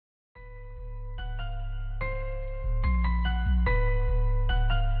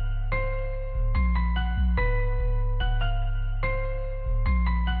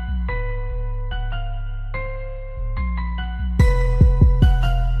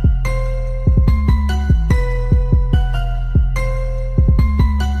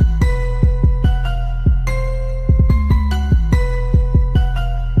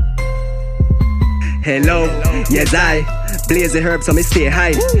Yes, I blaze the herb so me stay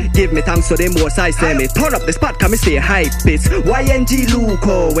high. Give me thanks so the most I say me. Turn up the spot cause me stay HighBeatz.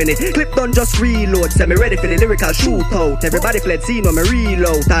 YNGLUCO. When it clip done just reload. Say me ready for the lyrical shootout. Everybody fled scene when me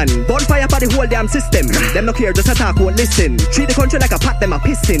reload. And bonfire for the whole damn system. Them no care just attack won't listen. Treat the country like a pot them a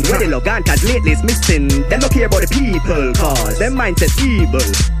pissing. Where they log on cause lately it's missing. Them no care about the people cause them mindset evil.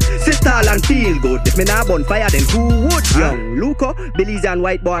 Sit tall and feel good. If me nah bonfire then who would? YNGLUCO, Billy's and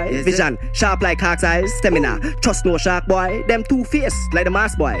white boy. Vision sharp like hawk's eyes. Stamina trust no shark boy. Them two-faced like the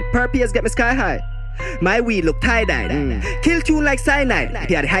mask boy. Purpose get me sky high. My weed look tie-dyed. Kill tune like cyanide.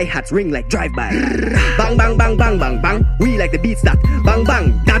 Hear the hi-hats ring like drive-by. Bang, bang, bang, bang, bang, bang. We like the beats that bang,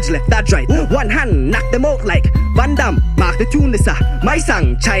 bang. Dodge left, dodge right. One hand, knock them out like Van Damme. Mark the tune, this my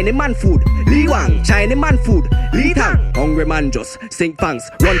song, Chinese man food. Li Wang, Chinese man food. Li Tang, hungry man just sing fangs.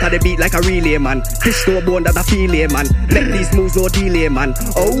 Run to the beat like a relay man. Fish to a bone that a fillet man. Make these moves no delay man.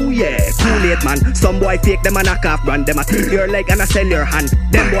 Oh yeah, Kool-Aid man. Some boy fake them a knock off brand. Them a take your leg and a sell your hand.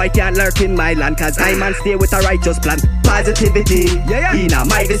 Them boy can't lurk in my land cause I man stay with a righteous plan. Positivity, in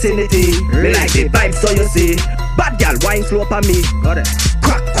my vicinity. Me like the vibes so you see. Bad gal wine slow up on me. Got it.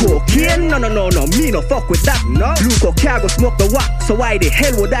 Crack cocaine, no, me no fuck with that. No. Luco can't go smoke the wax. So why the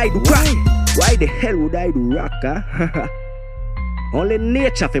hell would I do crack? Why the hell would I do rock, huh? Only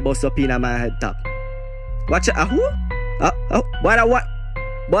nature fi bust up in my head top. Watch it, who? What a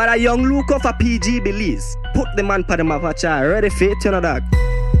YNGLUCO for PG Belize. Put the man pa the map, watch out. Ready fit, you know dog.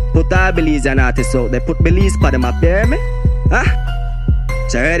 Put all Belize and artists out. They put Belize pa the map, hear me? Huh?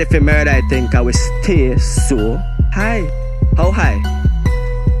 So ready for murder, I think I will stay so high. How high?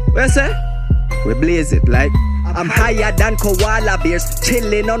 What you say? We blaze it like I'm higher than koala bears,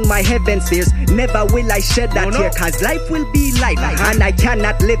 chilling on my heaven stairs. Never will I shed that tear, cause life will be life, and I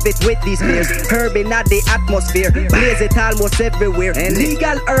cannot live it with these fears. Herb in the atmosphere, blaze it almost everywhere. And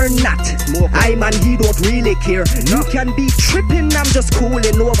legal or not, I man he don't really care. You can be tripping, I'm just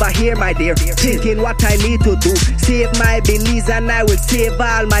cooling over here, my dear. Thinking what I need to do. Save my Belize and I will save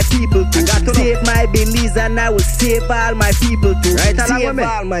all my people too. Save my Belize and I will save all my people too. Save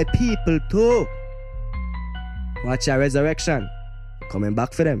all my people too. Watch your resurrection. Coming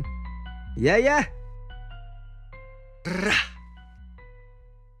back for them. Yeah.